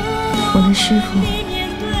我的师傅。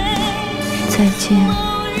再见，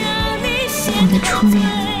我的初恋。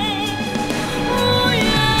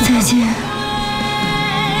再见，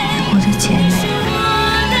我的姐妹。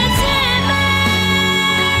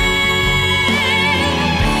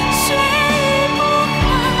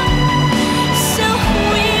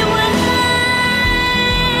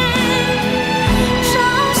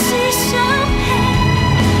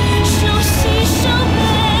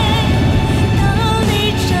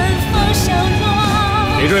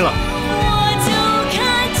别追了，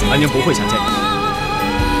安宁不会想见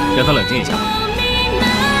你，让她冷静一下吧。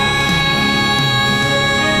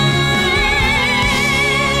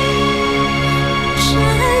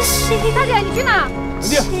大姐，你去哪？文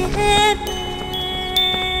静。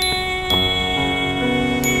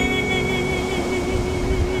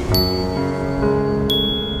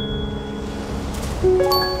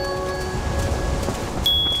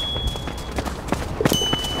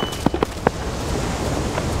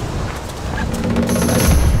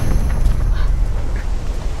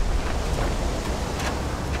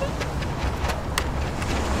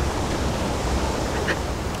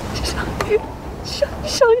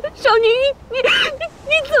小宁，你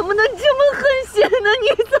怎么能这么狠心呢？你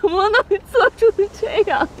怎么能做出这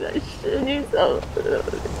样的事？你怎么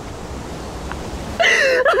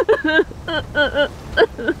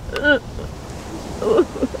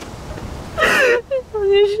小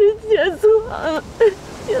宁是姐错了，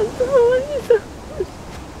姐错了，你怎么？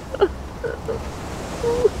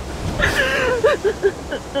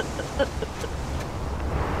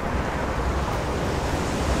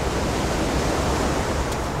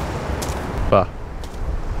爸，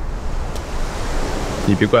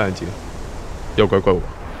你别怪安静，要怪我。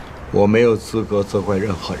我没有资格责怪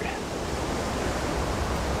任何人。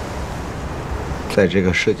在这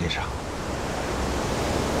个世界上，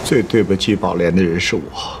最对不起宝莲的人是我。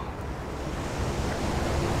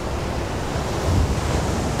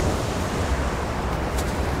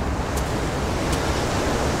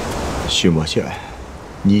徐墨轩，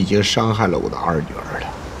你已经伤害了我的二女儿了。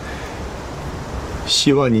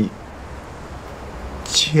希望你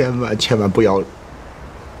千万不要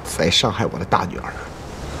再伤害我的大女儿，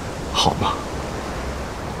好吗？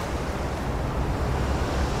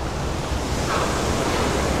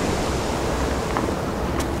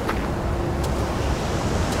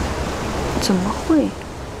怎么会？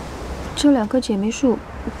这2棵姐妹树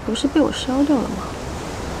不是被我烧掉了吗？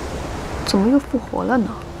怎么又复活了呢？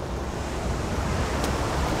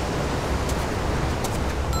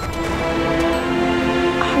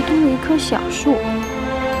还多了一棵小树。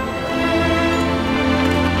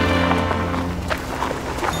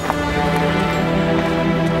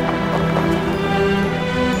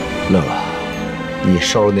乐乐，你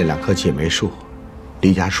烧了那2棵姐妹树，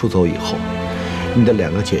离家出走以后，你的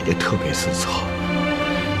2个姐姐特别自责，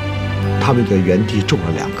她们在原地种了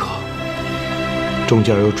2棵，中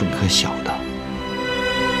间又种一棵小的，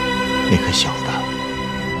那棵小的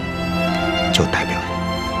就代表你。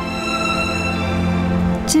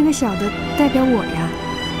这个小的代表我呀。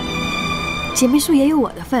姐妹树也有我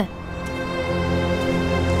的份。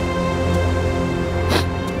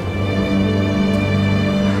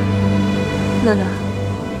乐乐，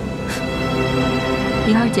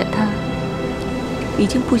你二姐她已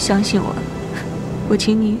经不相信我了，我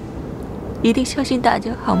请你一定相信大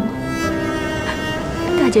姐好吗？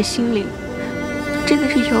大姐心里真的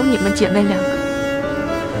是有你们姐妹两个。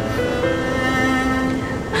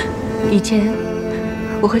以前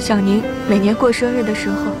我和小宁每年过生日的时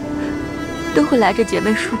候，都会来这姐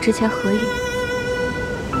妹树之前合影。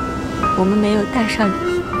我们没有带上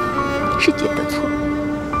你，是姐的错。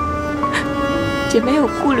姐没有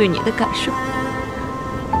顾虑你的感受。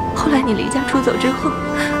后来你离家出走之后，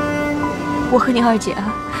我和你二姐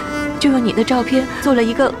啊，就用你的照片做了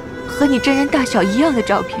一个和你真人大小一样的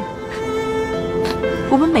照片。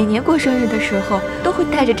我们每年过生日的时候，都会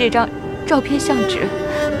带着这张照片相纸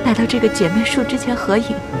来到这个姐妹树之前合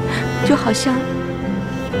影，就好像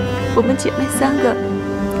我们姐妹三个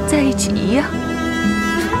在一起一样。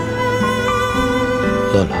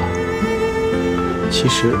乐乐，其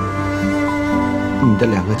实你的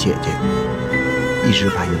两个姐姐一直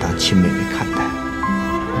把你当亲妹妹看待。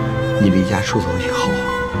你离家出走以后，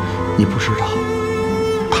你不知道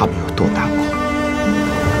她们有多难过。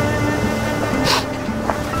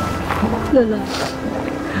乐乐，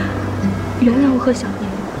原谅我和小宁，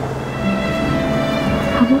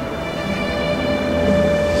好吗？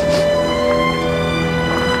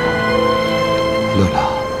乐乐，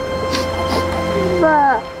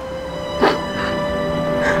爸。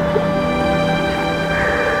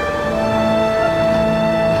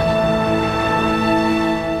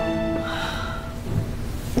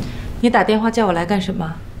你打电话叫我来干什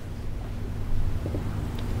么？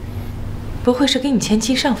不会是给你前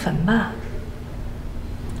妻上坟吧？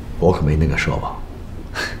我可没那个奢望。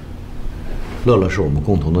乐乐是我们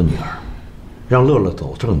共同的女儿，让乐乐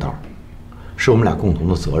走正道，是我们俩共同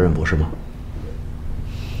的责任，不是吗？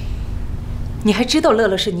你还知道乐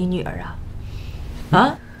乐是你女儿啊？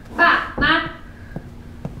啊？爸妈，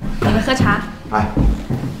我们喝茶。哎，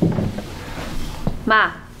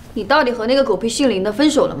妈，你到底和那个狗屁姓林的分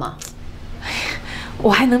手了吗？我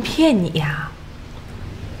还能骗你呀？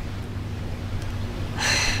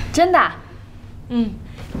真的？嗯，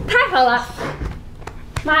太好了。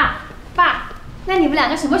妈，爸，那你们两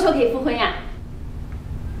个什么时候可以复婚呀？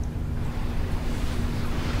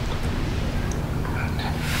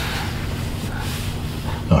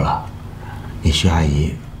乐乐，你徐阿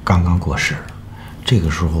姨刚刚过世，这个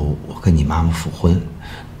时候我跟你妈妈复婚，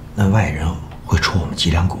那外人会戳我们脊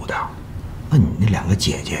梁骨的，那你那两个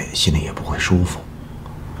姐姐心里也不会舒服。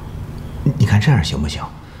你看这样行不行？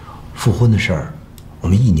复婚的事儿，我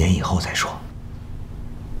们1年以后再说。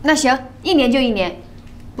那行，1年就1年。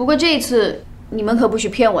不过这一次你们可不许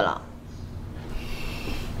骗我了。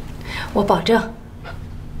我保证。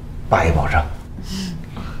爸也保证。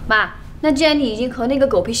妈，那既然你已经和那个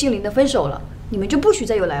狗屁姓林的分手了，你们就不许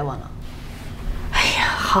再有来往了。哎呀，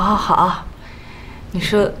好好好，你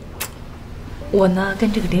说我呢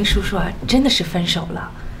跟这个林叔叔啊真的是分手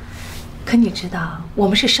了。可你知道，我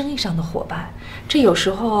们是生意上的伙伴，这有时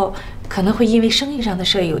候可能会因为生意上的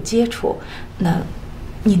事有接触，那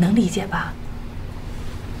你能理解吧？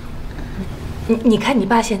你看你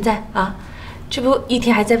爸现在啊，这不一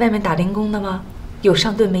天还在外面打零工的吗？有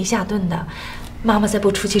上顿没下顿的，妈妈再不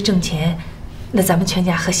出去挣钱，那咱们全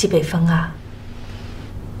家喝西北风啊！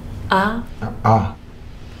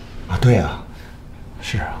对啊，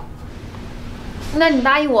是啊。那你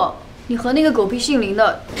答应我，你和那个狗屁姓林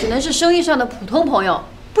的只能是生意上的普通朋友，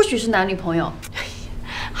不许是男女朋友。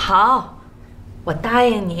好，我答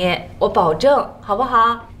应你，我保证，好不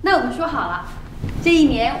好？那我们说好了，这1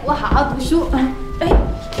年我好好读书，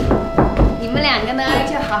你们两个呢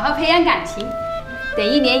就好好培养感情，等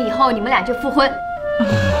1年以后你们俩就复婚。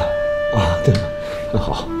对，那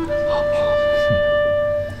好。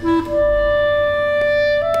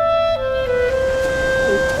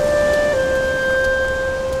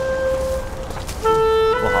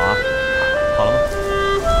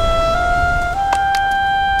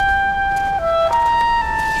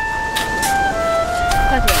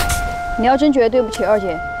你要真觉得对不起二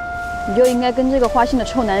姐，你就应该跟这个花心的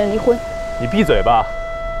臭男人离婚。你闭嘴吧！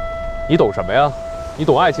你懂什么呀？你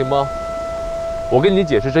懂爱情吗？我跟你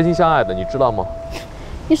姐是真心相爱的，你知道吗？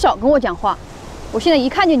你少跟我讲话，我现在一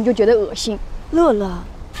看见你就觉得恶心。乐乐，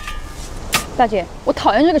大姐，我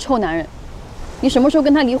讨厌这个臭男人。你什么时候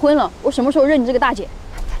跟他离婚了，我什么时候认你这个大姐。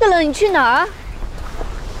乐乐，你去哪儿？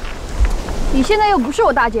你现在又不是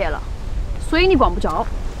我大姐了，所以你管不着。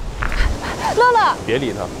乐乐，别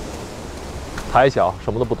理他，他还小，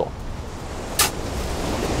什么都不懂。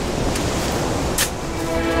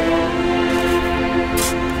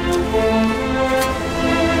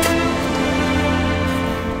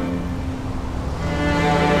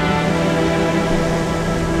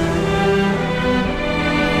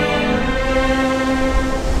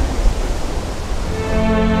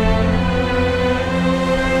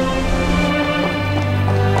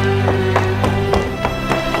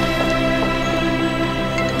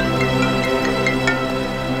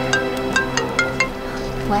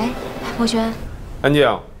喂，墨轩。安静，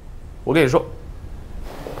我跟你说。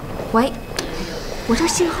喂，我这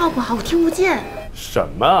信号不好，我听不见。什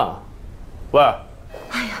么？喂。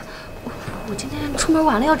哎呀，我今天出门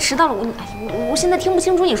晚了，要迟到了。我现在听不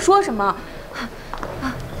清楚你说什么。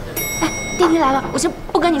哎，电梯来了，我先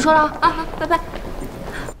不跟你说了啊！好，拜拜。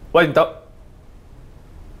喂，你等。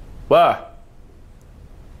喂。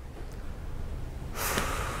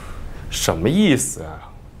什么意思啊？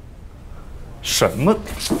什么？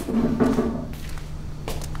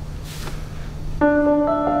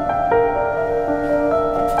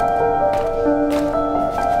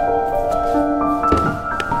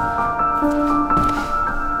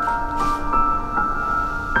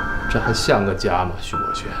这还像个家吗，徐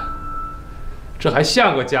墨轩？这还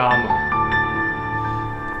像个家吗？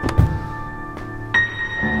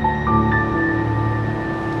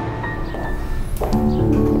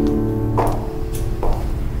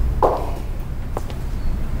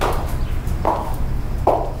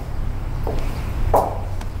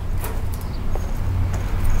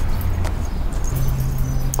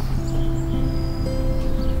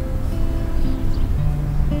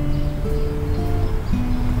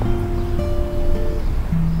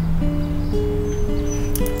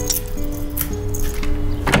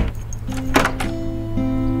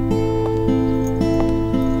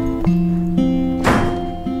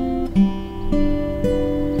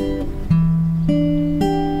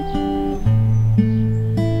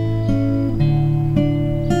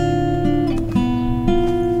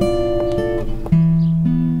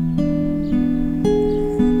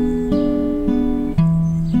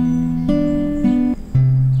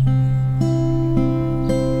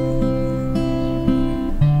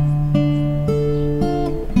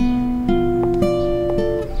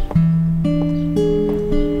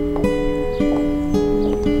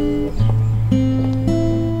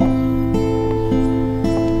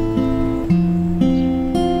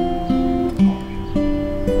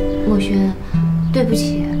对不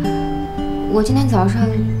起，我今天早上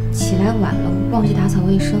起来晚了，忘记打扫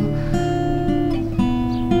卫生。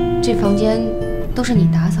这房间都是你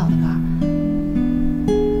打扫的吧？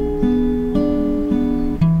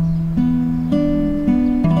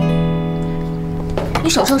你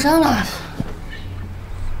手受伤了？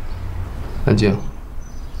安静，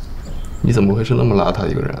你怎么会是那么邋遢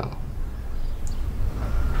一个人啊？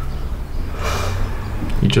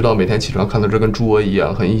你知道每天起床看到这跟猪窝一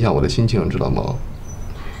样，很影响我的心情，知道吗？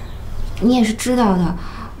你也是知道的，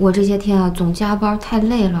我这些天啊总加班，太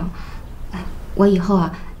累了。我以后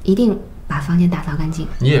啊一定把房间打扫干净。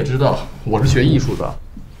你也知道我是学艺术的，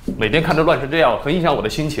每天看着乱成这样，很影响我的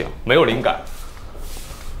心情，没有灵感。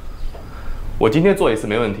我今天做一次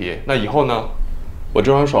没问题，那以后呢？我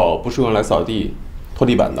这双手不是用来扫地、拖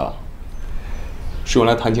地板的，是用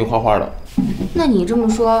来弹琴、画画的。那你这么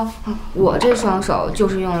说，我这双手就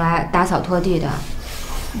是用来打扫拖地的。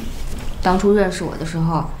当初认识我的时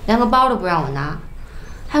候，连个包都不让我拿，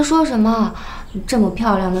还说什么这么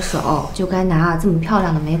漂亮的手就该拿这么漂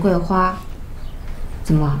亮的玫瑰花。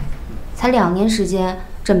怎么，才2年时间，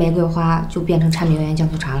这玫瑰花就变成柴米油盐酱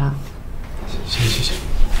醋茶了？行。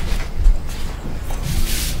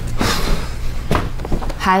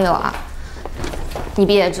还有啊，你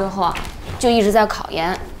毕业之后啊，就一直在考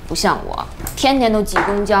研，不像我，天天都挤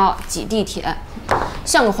公交、挤地铁，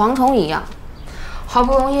像个蝗虫一样。好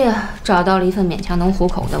不容易找到了一份勉强能糊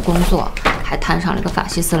口的工作，还摊上了个法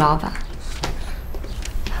西斯老板。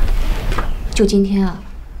就今天啊，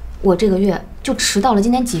我这个月就迟到了今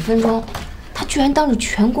天几分钟，他居然当着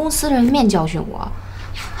全公司的人面教训我，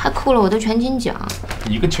还扣了我的全勤奖。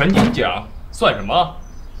你个全勤奖算什么？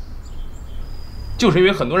就是因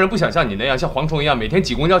为很多人不想像你那样，像蝗虫一样每天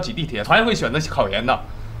挤公交、挤地铁，才会选择考研的。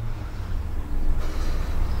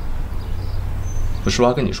我实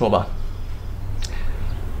话跟你说吧，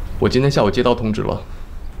我今天下午接到通知了，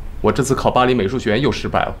我这次考巴黎美术学院又失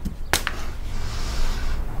败了。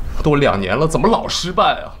都2年了，怎么老失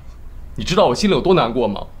败啊？你知道我心里有多难过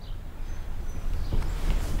吗？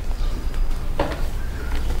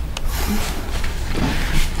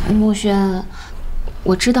墨轩，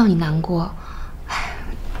我知道你难过，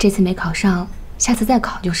这次没考上，下次再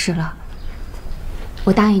考就是了。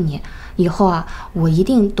我答应你，以后啊，我一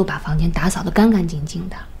定都把房间打扫得干干净净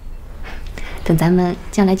的。等咱们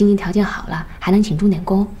将来经济条件好了，还能请钟点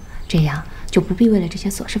工，这样就不必为了这些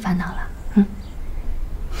琐事烦恼了。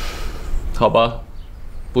好吧，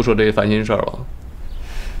不说这些烦心事儿了。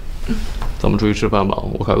咱们出去吃饭吧，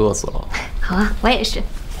我快饿死了。好啊，我也是，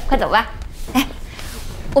快走吧。哎，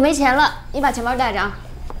我没钱了，你把钱包带着啊。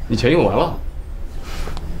你钱用完了？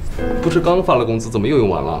不是刚发了工资，怎么又用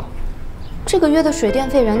完了？这个月的水电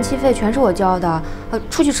费、燃气费全是我交的，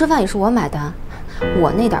出去吃饭也是我买单，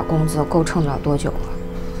我那点工资够撑不了多久了。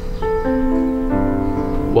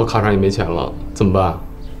我卡上也没钱了，怎么办？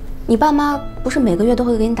你爸妈不是每个月都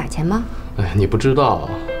会给你打钱吗？哎，你不知道，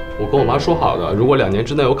我跟我妈说好的，如果2年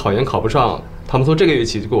之内我考研考不上，他们从这个月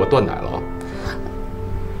起就给我断奶了。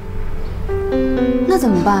那怎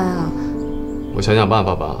么办啊？我想想办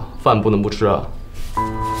法吧，饭不能不吃啊。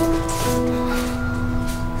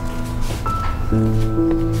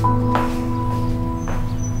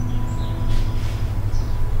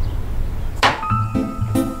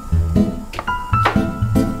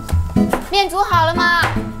面煮好了吗？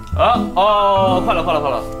哦，快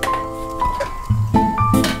了。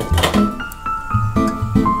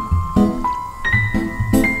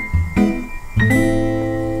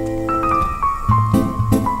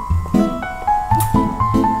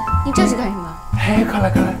你这是干什么？哎，快来，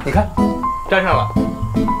你看，粘上了。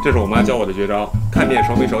这是我妈教我的绝招，看面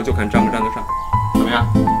熟没熟就看粘不粘得上，怎么样？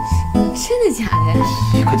真的假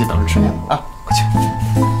的？快去等着吃面啊！快去。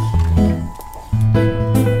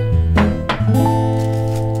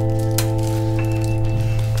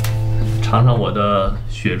尝尝我的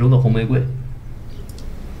雪中的红玫瑰。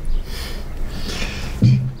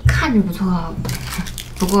看着不错，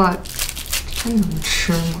不过真能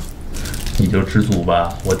吃吗？你就知足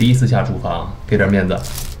吧，我第一次下厨房，给点面子。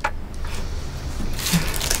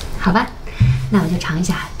好吧，那我就尝一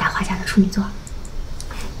下大华家的处女座。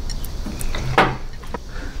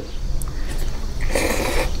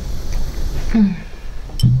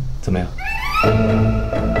怎么样？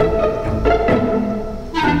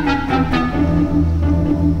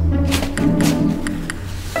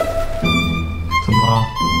怎么了？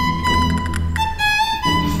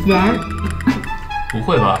咸。不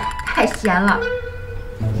会吧？太咸了，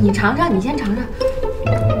你尝尝，你先尝尝。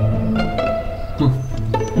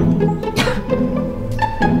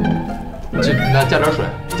那加点水，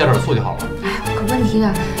加点醋就好了。哎，可问题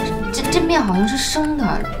啊，这面好像是生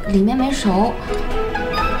的，里面没熟。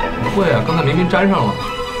不会啊，刚才明明粘上了。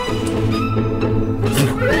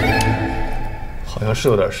好像是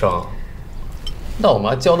有点生。那我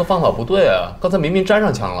妈教的方法不对啊，刚才明明粘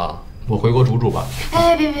上墙了。我回锅煮吧。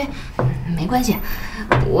哎，别，没关系，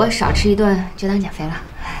我少吃一顿就当减肥了，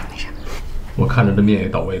没事。我看着这面也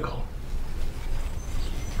倒胃口。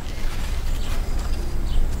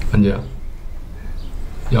安姐，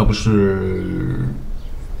要不是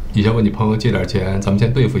你先问你朋友借点钱，咱们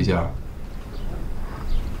先对付一下。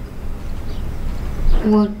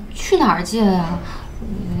我去哪儿借呀？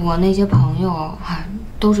我那些朋友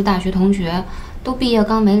都是大学同学，都毕业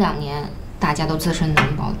刚没2年，大家都自身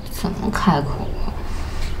难保，怎么开口啊？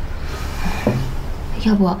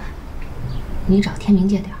要不你找天明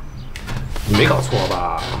借点？你没搞错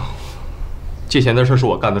吧？借钱的事是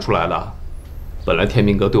我干得出来的。本来天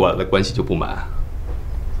明哥对我俩的关系就不满，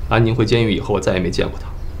安宁回监狱以后，我再也没见过他。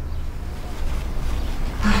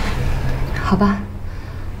好吧，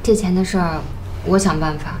借钱的事儿我想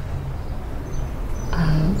办法。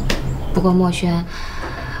不过墨轩，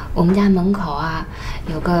我们家门口啊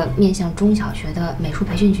有个面向中小学的美术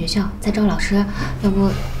培训学校，在招老师，要不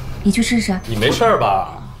你去试试？你没事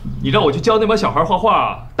吧？你让我去教那帮小孩画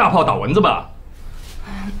画，大炮打蚊子吧？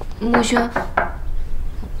墨轩，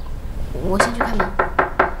我先去开门。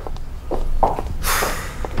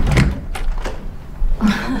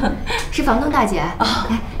是房东大姐啊，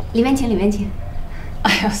来，里面请，里面请。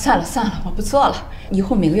哎呀，算了，我不做了。以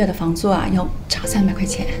后每个月的房租啊要涨300块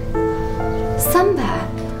钱。300？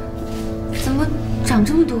怎么涨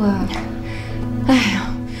这么多啊？哎呀，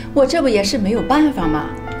我这不也是没有办法吗？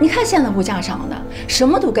你看现在物价涨的，什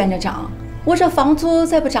么都跟着涨。我这房租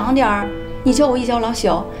再不涨点儿，你叫我一交老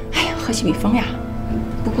朽，哎呀，何其米风呀！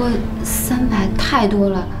不过300太多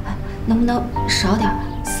了，能不能少点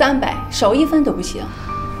？300少1分都不行。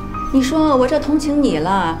你说我这同情你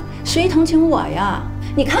了，谁同情我呀？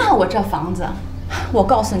你看看我这房子，我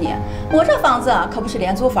告诉你，我这房子可不是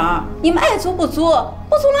廉租房，你们爱租不租，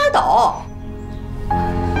不租拉倒。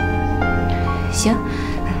行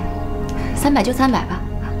，300就300吧。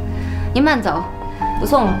您慢走，不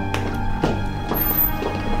送了。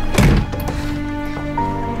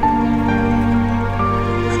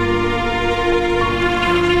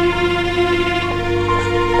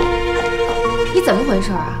你怎么回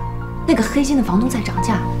事啊？那个黑心的房东在涨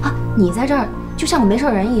价啊！你在这儿就像个没事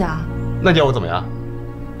人一样。那叫我怎么样？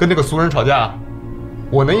跟那个俗人吵架？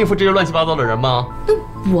我能应付这些乱七八糟的人吗？那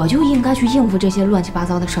我就应该去应付这些乱七八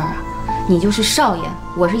糟的事儿啊！你就是少爷，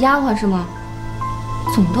我是丫鬟是吗？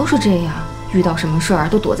总都是这样，遇到什么事儿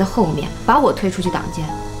都躲在后面，把我推出去挡箭。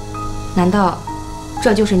难道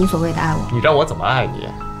这就是你所谓的爱我？你让我怎么爱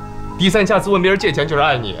你？低三下四问别人借钱就是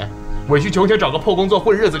爱你，委曲求全找个破工作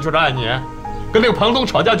混日子就是爱你，跟那个庞总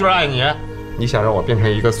吵架就是爱你。你想让我变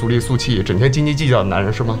成一个俗里俗气、整天斤斤计较的男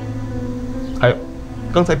人是吗？还有，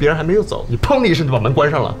刚才别人还没有走，你砰的一声就把门关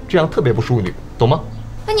上了，这样特别不淑女，懂吗？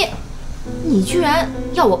哎你居然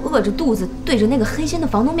要我饿着肚子对着那个黑心的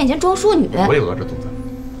房东面前装淑女？我也饿着肚子。